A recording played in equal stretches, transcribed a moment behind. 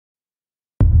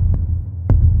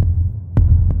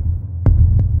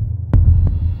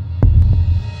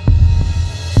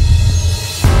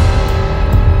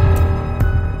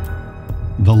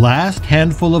Last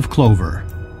Handful of Clover,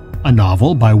 a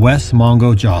novel by Wess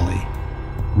Mongo Jolley,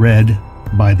 read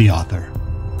by the author.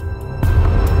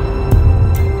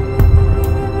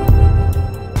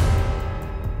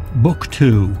 Book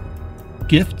 2,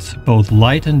 Gifts Both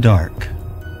Light and Dark.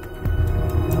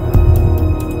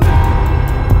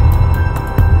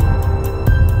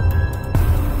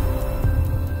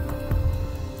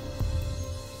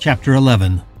 Chapter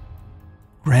 11,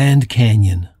 Grand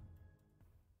Canyon.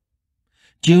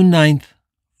 June 9th,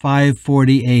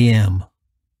 5:40 a.m.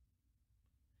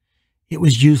 It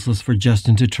was useless for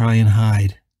Justin to try and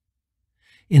hide.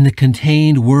 In the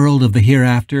contained world of the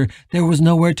hereafter, there was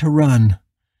nowhere to run,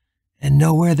 and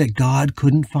nowhere that God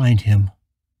couldn't find him.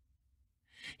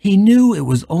 He knew it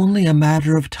was only a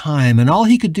matter of time, and all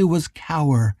he could do was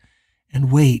cower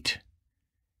and wait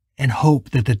and hope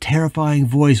that the terrifying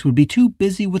voice would be too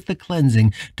busy with the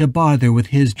cleansing to bother with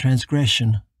his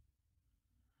transgression.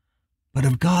 But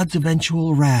of God's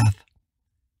eventual wrath,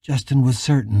 Justin was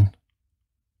certain.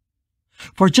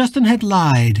 For Justin had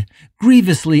lied,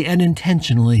 grievously and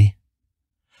intentionally.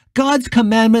 God's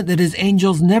commandment that his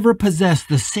angels never possess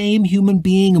the same human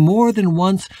being more than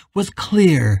once was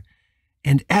clear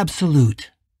and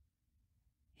absolute.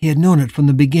 He had known it from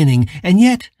the beginning, and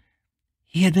yet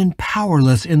he had been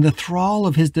powerless in the thrall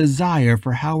of his desire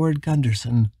for Howard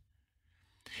Gunderson.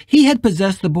 He had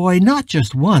possessed the boy not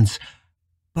just once,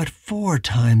 but 4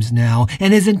 times now,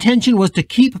 and his intention was to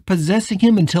keep possessing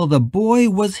him until the boy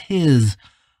was his,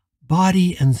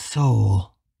 body and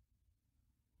soul.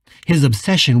 His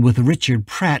obsession with Richard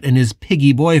Pratt and his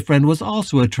piggy boyfriend was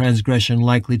also a transgression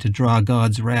likely to draw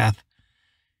God's wrath.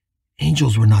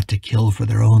 Angels were not to kill for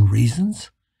their own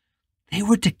reasons. They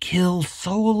were to kill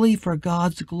solely for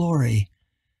God's glory.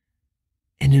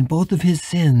 And in both of his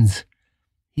sins,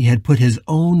 he had put his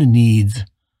own needs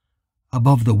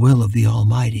above the will of the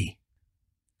Almighty.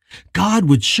 God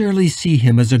would surely see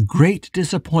him as a great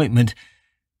disappointment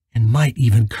and might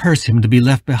even curse him to be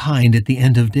left behind at the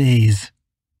end of days.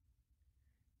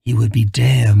 He would be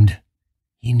damned,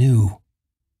 he knew.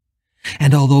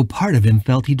 And although part of him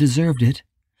felt he deserved it,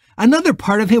 another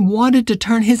part of him wanted to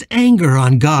turn his anger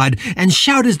on God and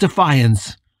shout his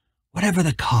defiance, whatever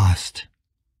the cost.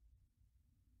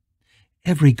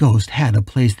 Every ghost had a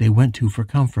place they went to for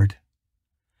comfort.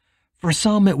 For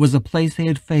some, it was a place they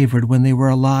had favored when they were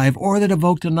alive, or that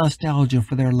evoked a nostalgia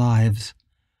for their lives.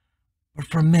 But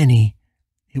for many,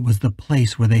 it was the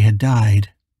place where they had died.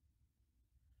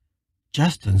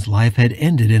 Justin's life had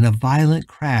ended in a violent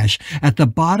crash at the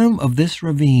bottom of this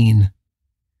ravine.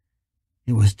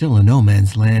 It was still a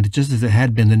no-man's land, just as it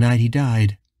had been the night he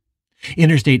died.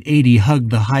 Interstate 80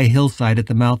 hugged the high hillside at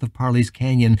the mouth of Parley's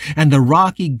Canyon, and the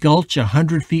rocky gulch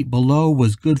 100 feet below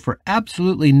was good for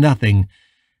absolutely nothing,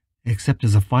 except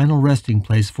as a final resting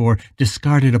place for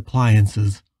discarded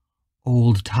appliances,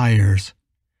 old tires,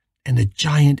 and the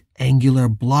giant, angular,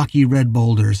 blocky red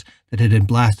boulders that had been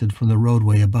blasted from the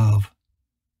roadway above.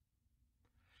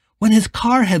 When his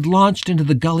car had launched into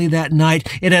the gully that night,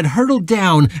 it had hurtled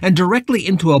down and directly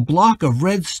into a block of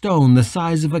red stone the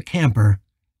size of a camper.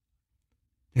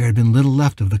 There had been little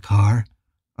left of the car,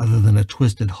 other than a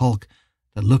twisted hulk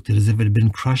that looked as if it had been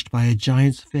crushed by a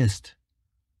giant's fist.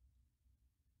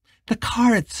 The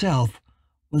car itself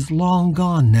was long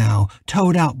gone now,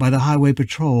 towed out by the highway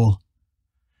patrol.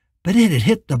 But it had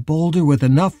hit the boulder with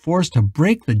enough force to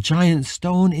break the giant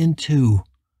stone in two.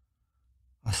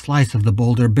 A slice of the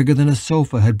boulder bigger than a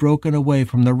sofa had broken away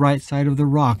from the right side of the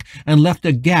rock and left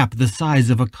a gap the size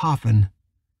of a coffin.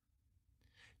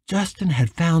 Justin had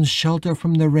found shelter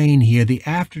from the rain here the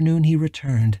afternoon he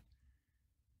returned.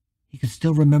 He could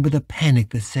still remember the panic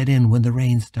that set in when the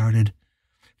rain started,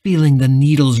 feeling the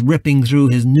needles ripping through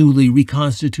his newly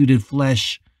reconstituted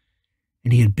flesh,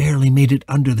 and he had barely made it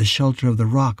under the shelter of the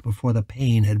rock before the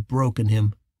pain had broken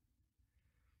him.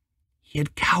 He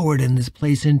had cowered in this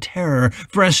place in terror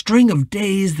for a string of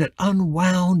days that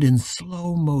unwound in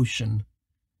slow motion.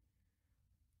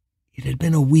 It had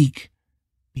been a week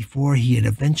before he had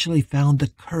eventually found the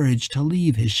courage to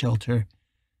leave his shelter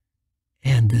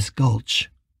and this gulch.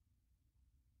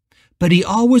 But he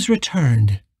always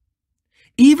returned,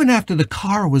 even after the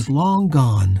car was long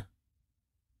gone.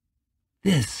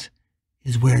 This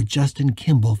is where Justin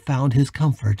Kimball found his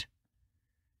comfort,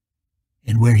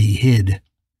 and where he hid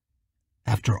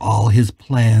after all his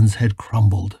plans had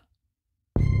crumbled.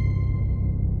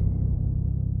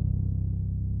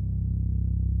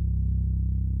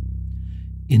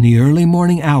 In the early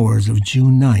morning hours of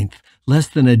June 9th, less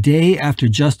than a day after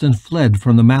Justin fled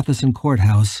from the Matheson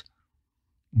courthouse,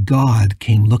 God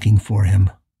came looking for him.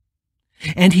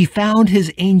 and he found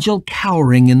his angel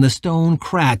cowering in the stone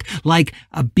crack like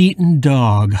a beaten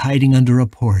dog hiding under a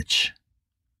porch.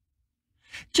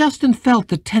 Justin felt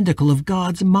the tentacle of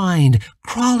God's mind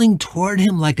crawling toward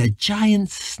him like a giant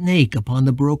snake upon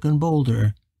the broken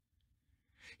boulder.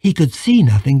 He could see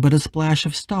nothing but a splash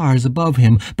of stars above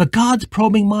him, but God's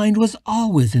probing mind was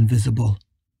always invisible.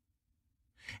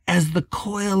 As the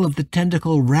coil of the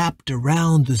tentacle wrapped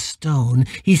around the stone,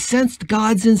 he sensed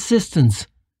God's insistence,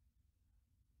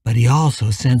 but he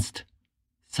also sensed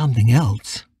something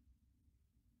else.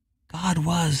 God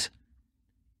was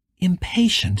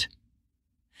impatient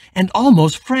and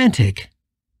almost frantic.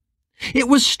 It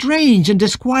was strange and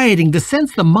disquieting to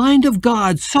sense the mind of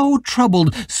God so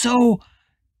troubled, so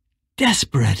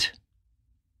desperate.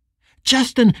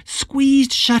 Justin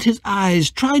squeezed shut his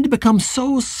eyes, trying to become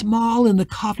so small in the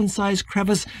coffin-sized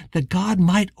crevice that God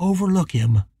might overlook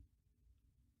him.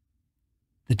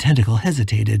 The tentacle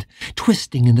hesitated,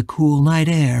 twisting in the cool night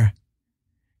air,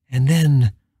 and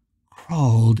then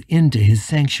crawled into his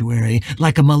sanctuary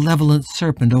like a malevolent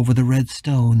serpent over the red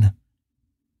stone.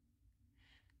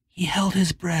 He held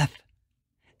his breath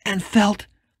and felt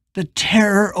the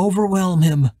terror overwhelm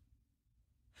him.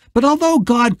 But although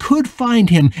God could find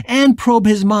him and probe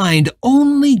his mind,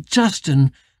 only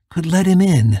Justin could let him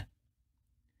in.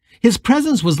 His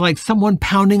presence was like someone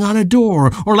pounding on a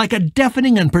door, or like a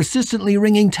deafening and persistently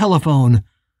ringing telephone.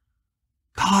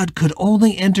 God could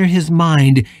only enter his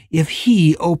mind if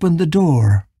he opened the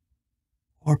door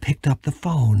or picked up the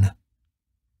phone.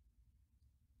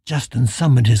 Justin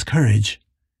summoned his courage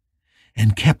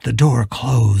and kept the door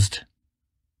closed.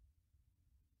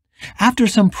 After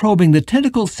some probing, the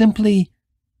tentacle simply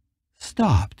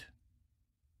stopped,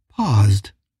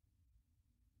 paused,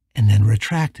 and then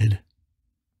retracted.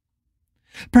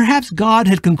 Perhaps God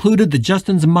had concluded that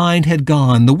Justin's mind had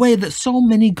gone, the way that so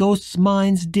many ghosts'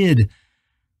 minds did.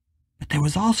 But there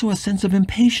was also a sense of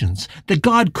impatience, that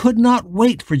God could not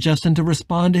wait for Justin to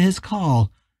respond to his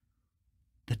call.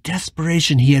 The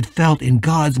desperation he had felt in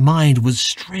God's mind was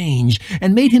strange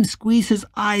and made him squeeze his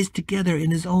eyes together in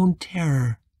his own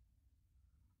terror.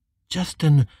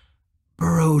 Justin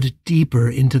burrowed deeper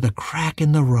into the crack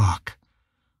in the rock,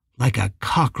 like a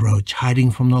cockroach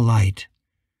hiding from the light,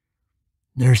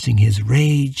 nursing his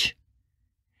rage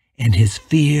and his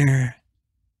fear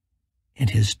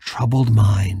and his troubled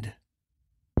mind.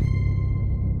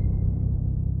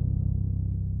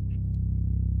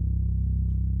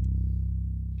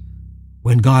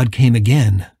 When God came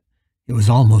again, it was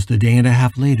almost a day and a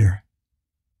half later.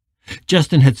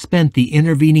 Justin had spent the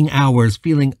intervening hours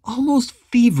feeling almost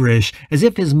feverish, as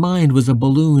if his mind was a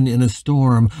balloon in a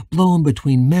storm, blown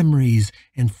between memories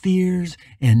and fears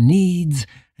and needs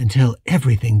until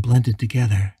everything blended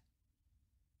together.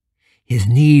 His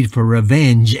need for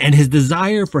revenge and his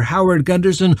desire for Howard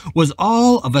Gunderson was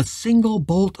all of a single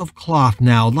bolt of cloth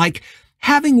now, like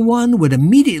having one would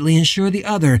immediately ensure the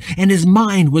other, and his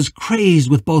mind was crazed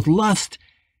with both lust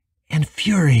and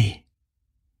fury.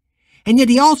 And yet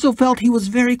he also felt he was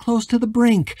very close to the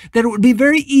brink, that it would be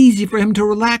very easy for him to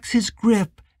relax his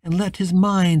grip and let his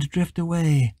mind drift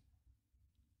away.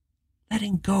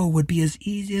 Letting go would be as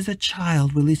easy as a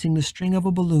child releasing the string of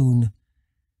a balloon,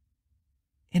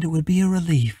 and it would be a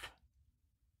relief.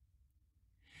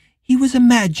 He was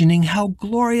imagining how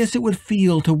glorious it would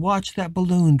feel to watch that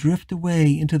balloon drift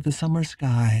away into the summer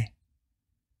sky.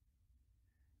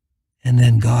 And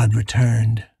then God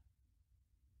returned.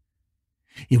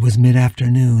 It was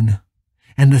mid-afternoon,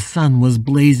 and the sun was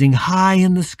blazing high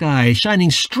in the sky, shining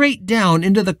straight down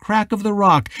into the crack of the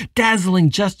rock, dazzling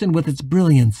Justin with its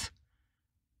brilliance.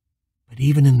 But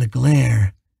even in the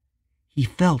glare, he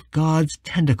felt God's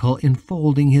tentacle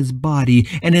enfolding his body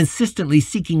and insistently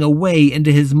seeking a way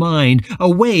into his mind, a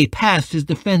way past his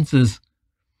defenses.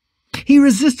 He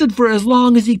resisted for as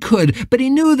long as he could, but he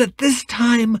knew that this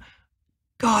time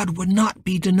God would not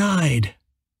be denied.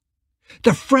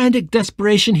 The frantic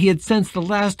desperation he had sensed the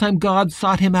last time God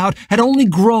sought him out had only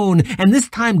grown, and this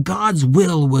time God's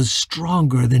will was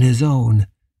stronger than his own.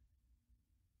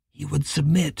 He would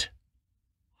submit,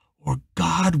 or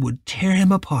God would tear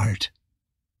him apart.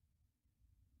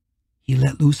 He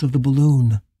let loose of the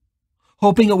balloon,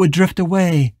 hoping it would drift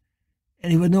away, and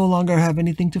he would no longer have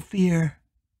anything to fear.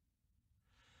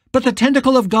 But the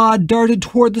tentacle of God darted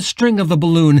toward the string of the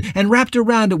balloon and wrapped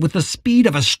around it with the speed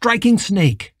of a striking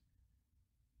snake.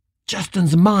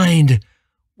 Justin's mind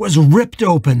was ripped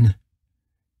open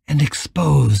and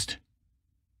exposed.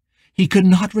 He could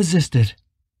not resist it,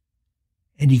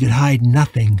 and he could hide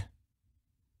nothing.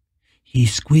 He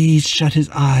squeezed shut his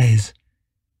eyes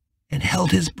and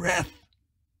held his breath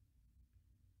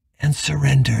and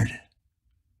surrendered.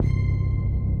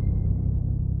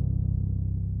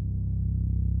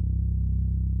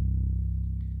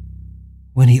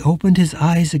 When he opened his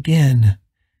eyes again,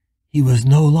 he was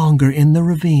no longer in the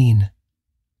ravine.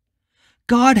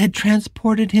 God had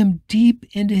transported him deep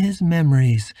into his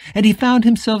memories, and he found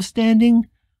himself standing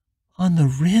on the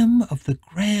rim of the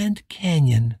Grand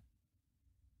Canyon.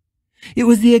 It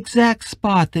was the exact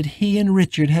spot that he and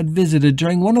Richard had visited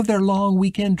during one of their long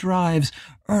weekend drives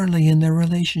early in their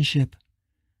relationship.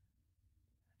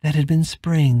 That had been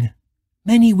spring,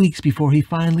 many weeks before he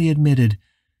finally admitted,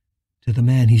 to the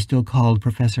man he still called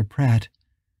Professor Pratt,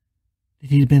 that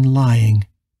he had been lying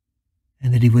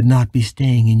and that he would not be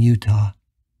staying in Utah.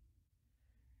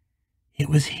 It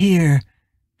was here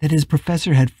that his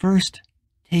professor had first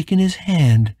taken his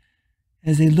hand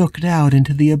as they looked out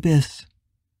into the abyss.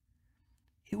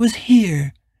 It was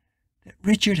here that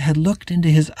Richard had looked into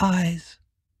his eyes,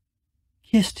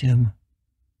 kissed him,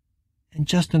 and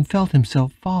Justin felt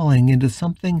himself falling into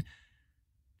something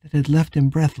that had left him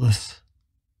breathless.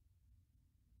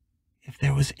 If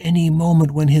there was any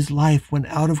moment when his life went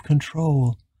out of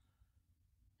control,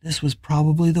 this was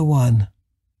probably the one.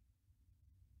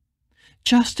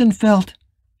 Justin felt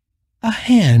a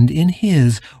hand in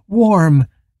his, warm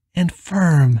and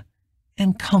firm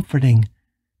and comforting,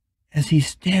 as he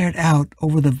stared out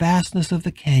over the vastness of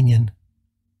the canyon.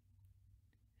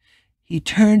 He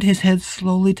turned his head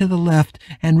slowly to the left,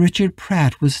 and Richard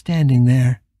Pratt was standing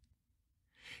there.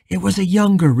 It was a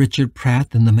younger Richard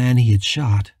Pratt than the man he had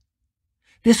shot.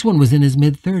 This one was in his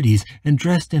mid-30s and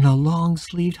dressed in a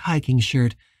long-sleeved hiking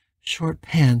shirt, short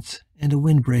pants, and a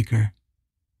windbreaker.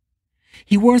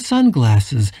 He wore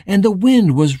sunglasses, and the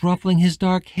wind was ruffling his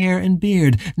dark hair and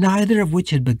beard, neither of which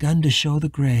had begun to show the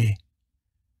gray.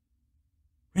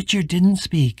 Richard didn't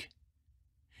speak,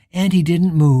 and he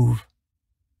didn't move.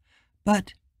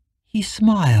 But he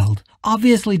smiled,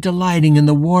 obviously delighting in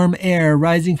the warm air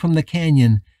rising from the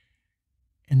canyon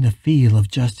and the feel of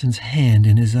Justin's hand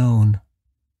in his own.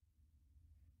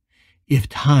 If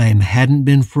time hadn't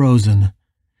been frozen,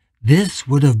 this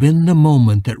would have been the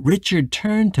moment that Richard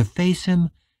turned to face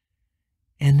him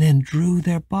and then drew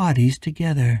their bodies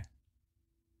together.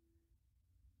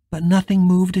 But nothing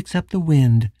moved except the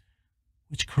wind,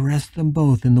 which caressed them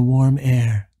both in the warm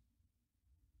air.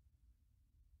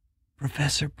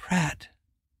 "Professor Pratt,"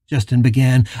 Justin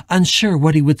began, unsure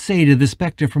what he would say to the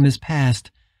specter from his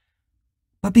past.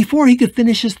 But before he could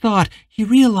finish his thought, he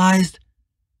realized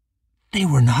they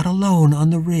were not alone on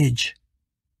the ridge.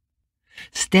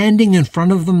 Standing in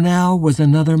front of them now was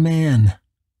another man.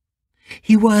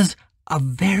 He was a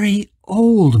very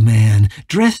old man,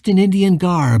 dressed in Indian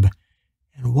garb,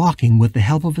 and walking with the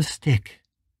help of a stick.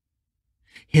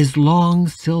 His long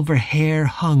silver hair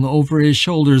hung over his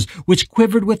shoulders, which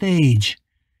quivered with age.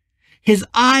 His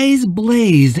eyes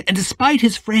blazed, and despite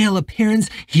his frail appearance,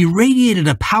 he radiated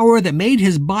a power that made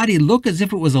his body look as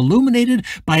if it was illuminated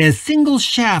by a single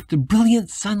shaft of brilliant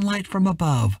sunlight from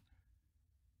above.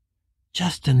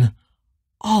 Justin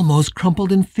almost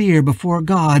crumpled in fear before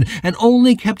God and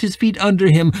only kept his feet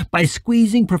under him by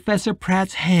squeezing Professor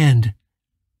Pratt's hand.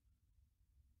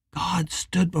 God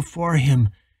stood before him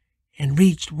and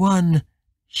reached one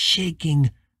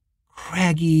shaking,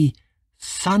 craggy,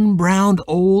 sun-browned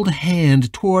old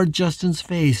hand toward Justin's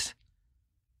face.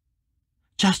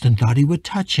 Justin thought he would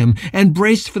touch him and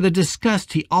braced for the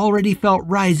disgust he already felt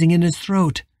rising in his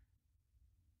throat.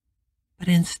 But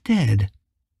instead,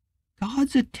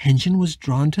 God's attention was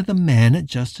drawn to the man at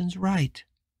Justin's right.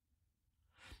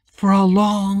 For a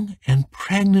long and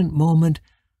pregnant moment,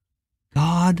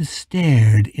 God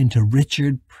stared into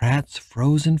Richard Pratt's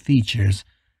frozen features,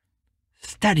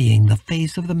 studying the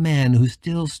face of the man who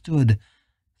still stood,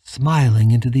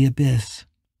 smiling into the abyss.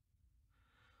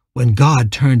 When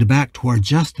God turned back toward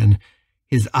Justin,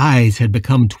 his eyes had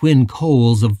become twin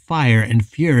coals of fire and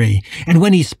fury, and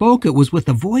when he spoke it was with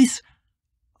the voice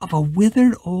of a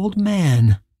withered old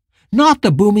man, not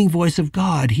the booming voice of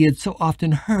God he had so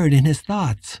often heard in his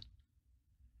thoughts.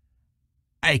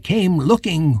 "I came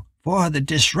looking for the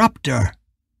disruptor,"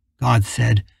 God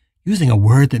said, using a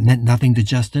word that meant nothing to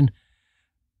Justin.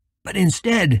 "But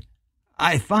instead,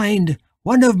 I find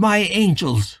one of my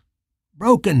angels,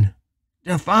 broken,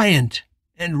 defiant,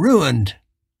 and ruined."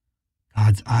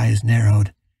 God's eyes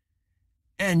narrowed.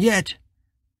 "And yet,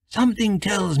 something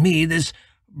tells me this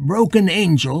broken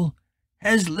angel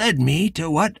has led me to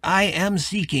what I am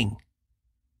seeking."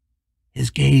 His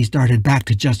gaze darted back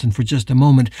to Justin for just a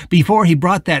moment before he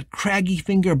brought that craggy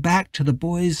finger back to the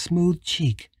boy's smooth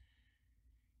cheek.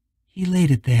 He laid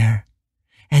it there,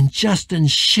 and Justin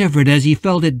shivered as he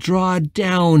felt it draw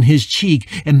down his cheek,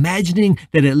 imagining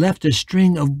that it left a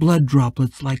string of blood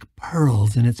droplets like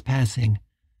pearls in its passing.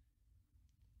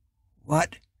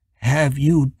 "What have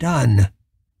you done?"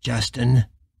 "Justin,"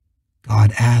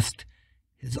 God asked,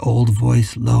 his old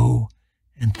voice low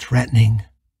and threatening.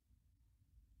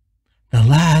 The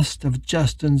last of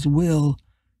Justin's will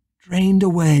drained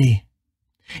away,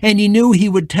 and he knew he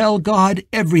would tell God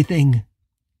everything.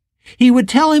 He would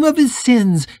tell him of his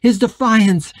sins, his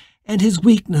defiance, and his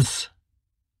weakness.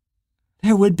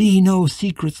 There would be no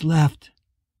secrets left.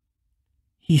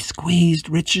 He squeezed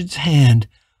Richard's hand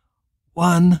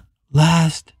one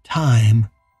last time.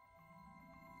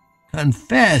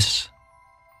 "Confess,"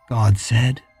 God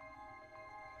said.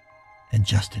 And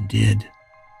Justin did.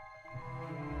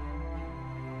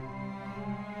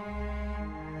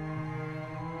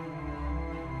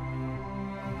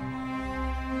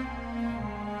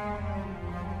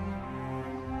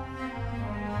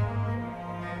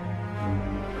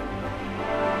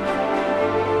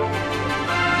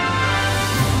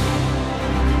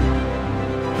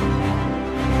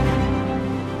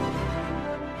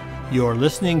 You're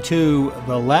listening to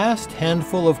The Last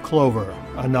Handful of Clover,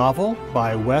 a novel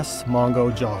by Wess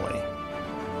Mongo Jolley.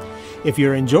 If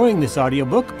you're enjoying this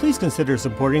audiobook, please consider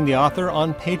supporting the author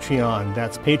on Patreon.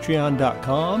 That's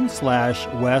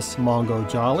patreon.com/Wess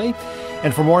Mongo Jolley.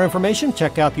 And for more information,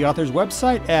 check out the author's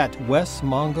website at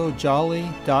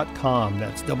wessmongojolley.com.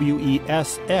 That's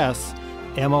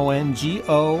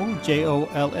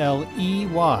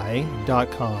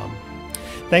WESSMONGOJOLLEY.com.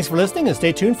 Thanks for listening and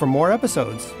stay tuned for more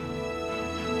episodes.